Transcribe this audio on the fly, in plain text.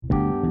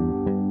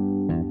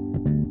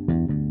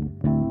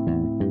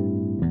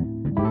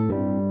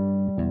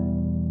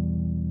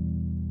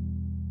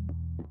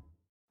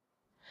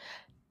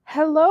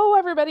Hello,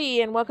 everybody,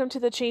 and welcome to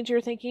the Change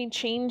Your Thinking,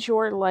 Change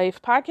Your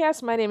Life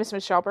podcast. My name is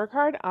Michelle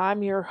Burkhardt.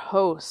 I'm your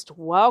host.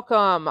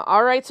 Welcome.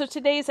 All right, so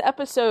today's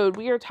episode,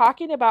 we are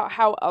talking about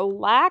how a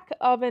lack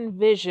of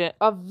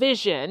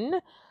vision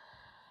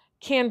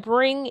can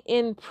bring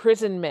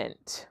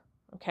imprisonment.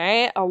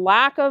 Okay, a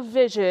lack of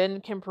vision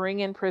can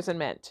bring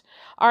imprisonment.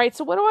 All right,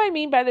 so what do I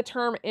mean by the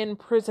term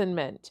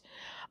imprisonment?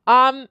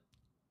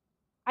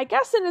 I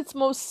guess in its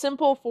most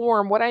simple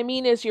form, what I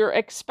mean is you're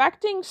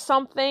expecting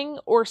something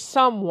or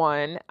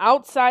someone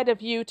outside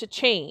of you to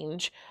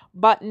change,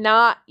 but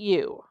not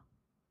you.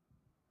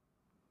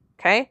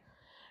 Okay?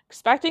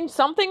 Expecting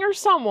something or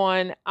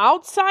someone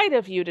outside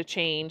of you to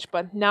change,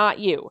 but not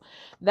you.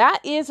 That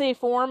is a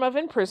form of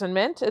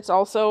imprisonment. It's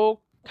also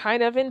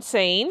kind of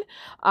insane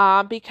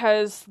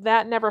because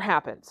that never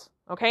happens.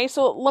 Okay,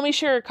 so let me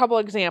share a couple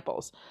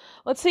examples.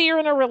 Let's say you're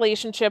in a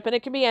relationship, and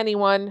it can be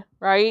anyone,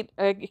 right?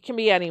 It can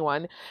be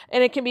anyone,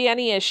 and it can be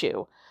any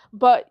issue.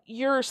 But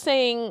you're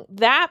saying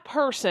that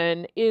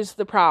person is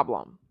the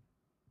problem,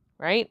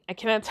 right? I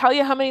cannot tell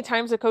you how many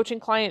times a coaching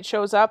client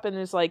shows up and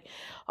is like,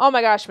 oh my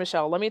gosh,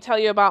 Michelle, let me tell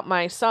you about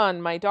my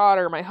son, my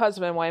daughter, my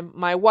husband,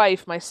 my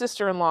wife, my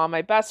sister-in-law,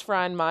 my best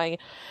friend, my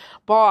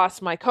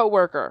boss, my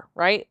coworker,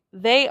 right?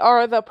 They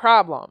are the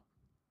problem,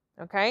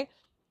 okay?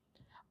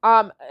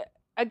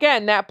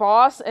 Again, that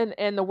boss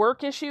and the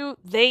work issue,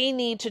 they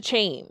need to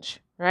change,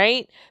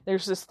 right?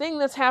 There's this thing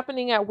that's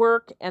happening at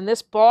work, and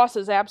this boss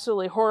is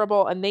absolutely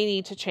horrible, and they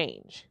need to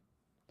change.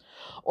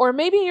 Or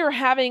maybe you're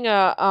having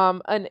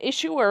an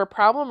issue or a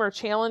problem or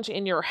challenge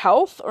in your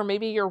health, or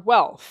maybe your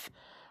wealth,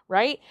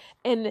 right?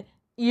 And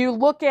you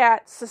look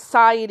at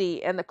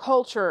society and the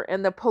culture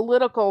and the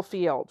political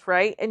field,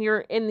 right? And you're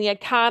in the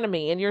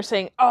economy, and you're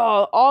saying,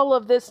 oh, all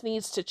of this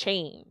needs to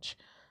change.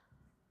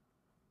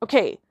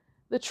 Okay.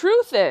 The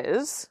truth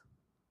is,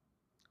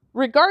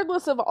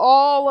 regardless of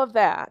all of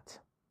that,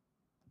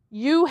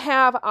 you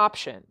have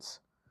options.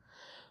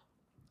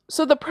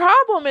 So the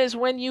problem is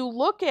when you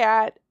look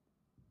at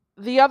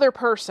the other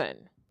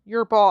person,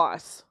 your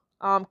boss,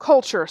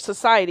 culture,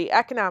 society,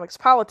 economics,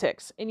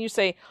 politics, and you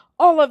say,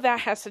 all of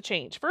that has to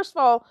change. First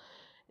of all,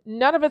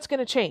 none of it's going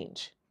to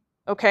change.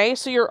 Okay,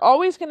 so you're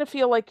always going to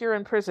feel like you're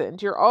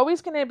imprisoned. You're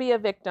always going to be a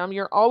victim.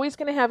 You're always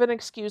going to have an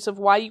excuse of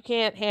why you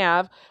can't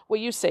have what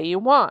you say you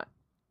want.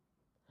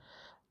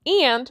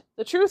 And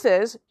the truth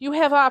is, you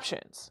have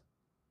options.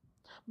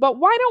 But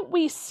why don't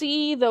we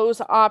see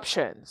those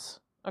options?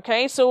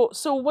 Okay, so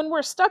when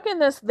we're stuck in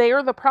this,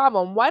 they're the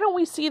problem, why don't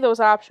we see those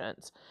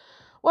options?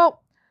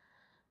 Well,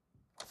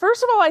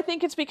 first of all, I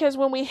think it's because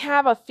when we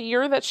have a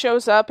fear that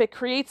shows up, it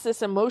creates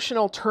this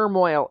emotional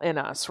turmoil in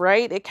us,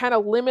 right? It kind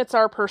of limits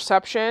our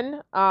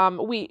perception.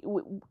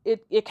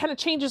 It kind of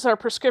changes our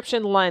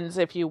prescription lens,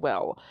 if you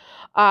will.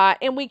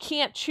 And we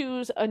can't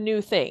choose a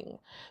new thing.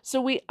 So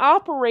we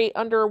operate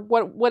under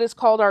what is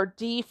called our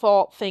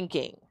default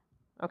thinking,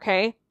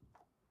 okay?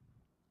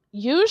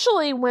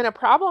 Usually when a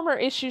problem or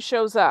issue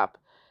shows up,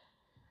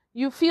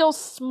 you feel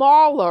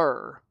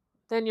smaller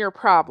than your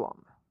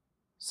problem.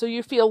 So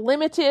you feel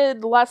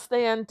limited, less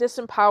than,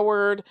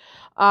 disempowered,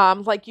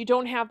 like you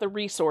don't have the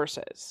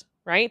resources,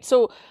 right?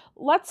 So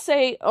let's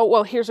say,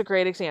 here's a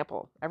great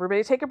example.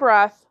 Everybody take a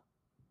breath,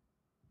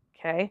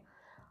 okay?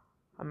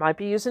 I might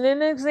be using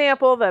an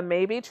example that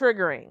may be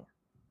triggering.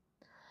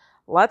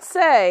 Let's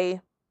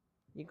say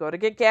you go to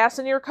get gas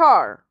in your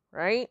car,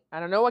 right? I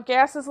don't know what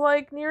gas is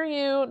like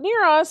near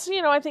us,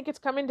 I think it's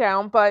coming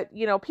down, but,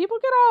 people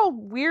get all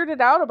weirded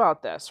out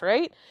about this,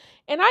 right?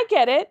 And I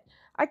get it.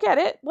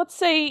 Let's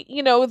say,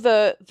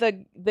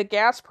 the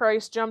gas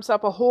price jumps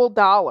up a whole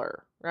 $1,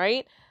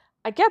 right?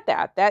 I get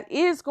that. That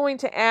is going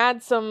to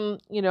add some,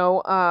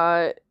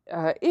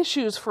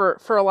 issues for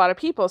a lot of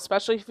people,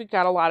 especially if you've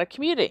got a lot of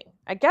commuting.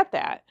 I get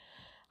that.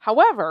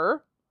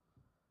 However,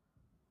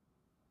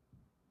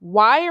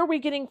 why are we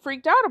getting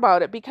freaked out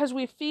about it? Because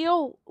we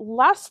feel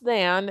less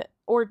than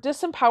or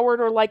disempowered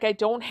or like I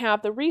don't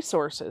have the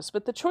resources.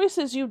 But the choice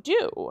is you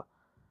do.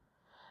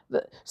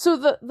 So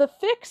the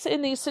fix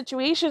in these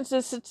situations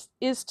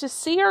is to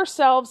see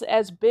ourselves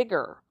as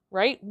bigger,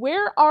 right?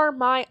 Where are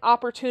my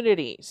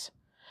opportunities?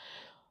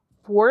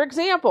 For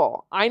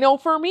example, I know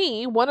for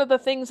me, one of the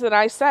things that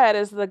I said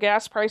as the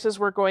gas prices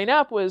were going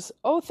up was,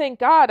 oh, thank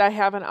God I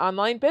have an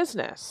online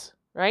business,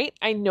 right?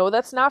 I know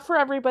that's not for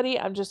everybody.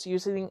 I'm just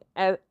using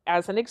it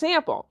as an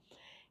example.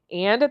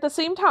 And at the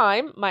same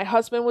time, my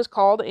husband was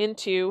called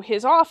into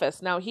his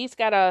office. Now he's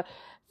got a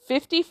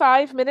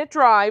 55-minute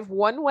drive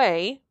one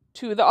way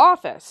to the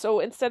office.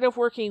 So instead of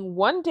working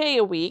 1 day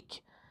a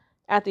week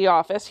at the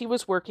office, he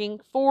was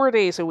working 4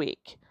 days a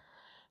week.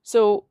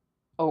 So,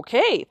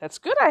 okay, that's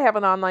good. I have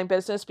an online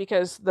business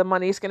because the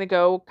money's going to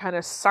go kind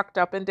of sucked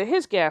up into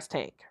his gas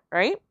tank,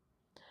 right?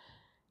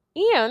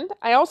 And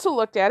I also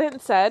looked at it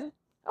and said,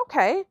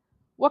 okay,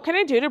 what can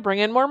I do to bring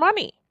in more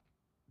money?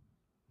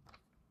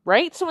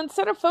 Right? So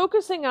instead of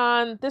focusing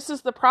on this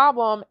is the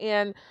problem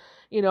and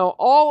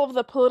all of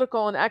the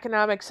political and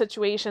economic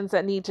situations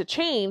that need to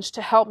change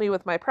to help me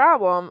with my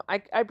problem,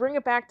 I bring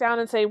it back down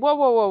and say,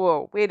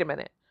 whoa, wait a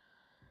minute.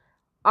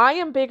 I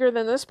am bigger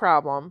than this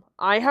problem.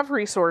 I have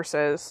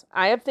resources.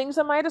 I have things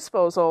at my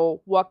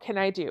disposal. What can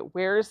I do?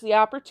 Where is the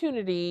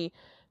opportunity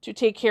to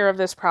take care of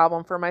this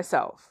problem for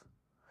myself?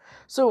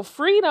 So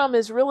freedom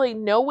is really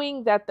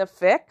knowing that the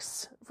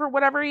fix for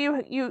whatever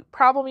you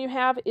problem you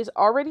have is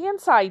already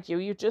inside you.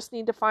 You just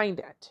need to find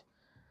it.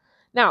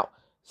 Now,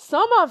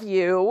 some of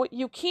you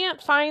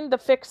can't find the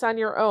fix on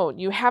your own.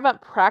 You haven't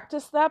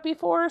practiced that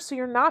before, so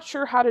you're not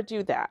sure how to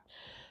do that.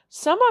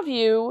 Some of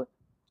you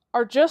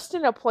are just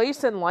in a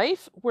place in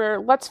life where,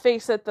 let's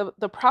face it,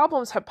 the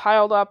problems have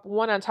piled up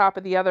one on top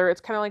of the other.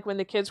 It's kind of like when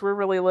the kids were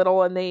really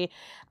little and they,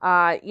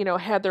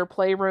 had their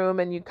playroom,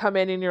 and you come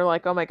in and you're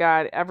like, oh my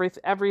God,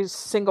 every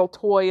single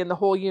toy in the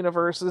whole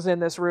universe is in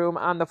this room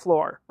on the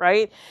floor,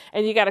 right?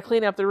 And you got to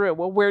clean up the room.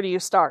 Well, where do you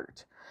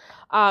start?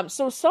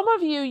 So some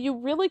of you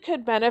really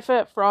could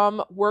benefit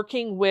from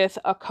working with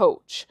a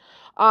coach.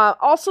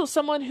 Also,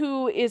 someone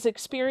who is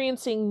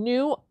experiencing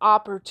new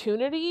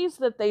opportunities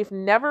that they've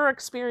never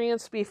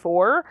experienced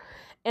before.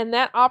 And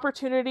that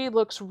opportunity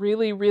looks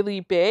really, really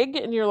big.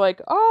 And you're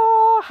like,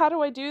 oh, how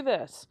do I do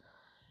this?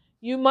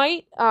 You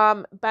might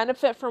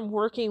benefit from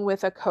working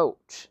with a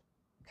coach.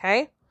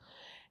 Okay.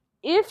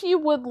 If you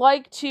would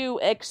like to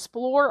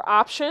explore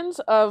options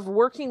of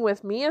working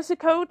with me as a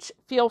coach,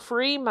 feel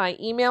free. My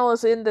email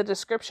is in the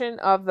description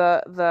of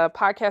the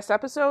podcast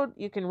episode.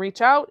 You can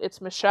reach out. It's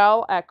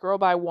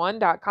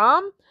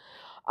michelle@growby1.com.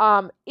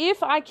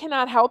 If I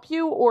cannot help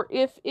you, or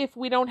if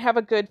we don't have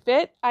a good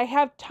fit, I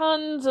have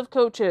tons of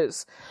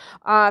coaches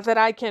that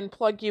I can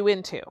plug you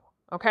into.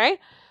 Okay?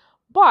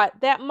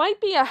 But that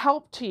might be a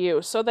help to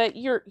you so that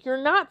you're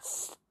not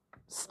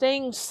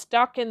staying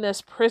stuck in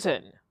this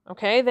prison.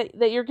 Okay,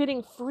 that you're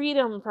getting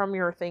freedom from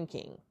your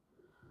thinking.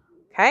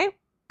 Okay?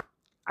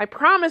 I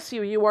promise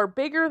you are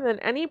bigger than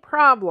any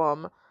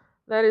problem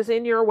that is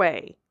in your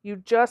way. You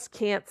just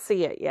can't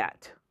see it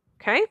yet.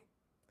 Okay?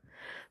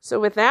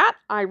 So with that,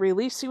 I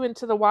release you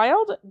into the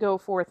wild. Go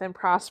forth and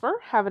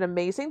prosper. Have an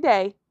amazing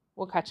day.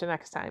 We'll catch you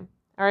next time.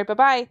 All right,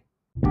 bye-bye.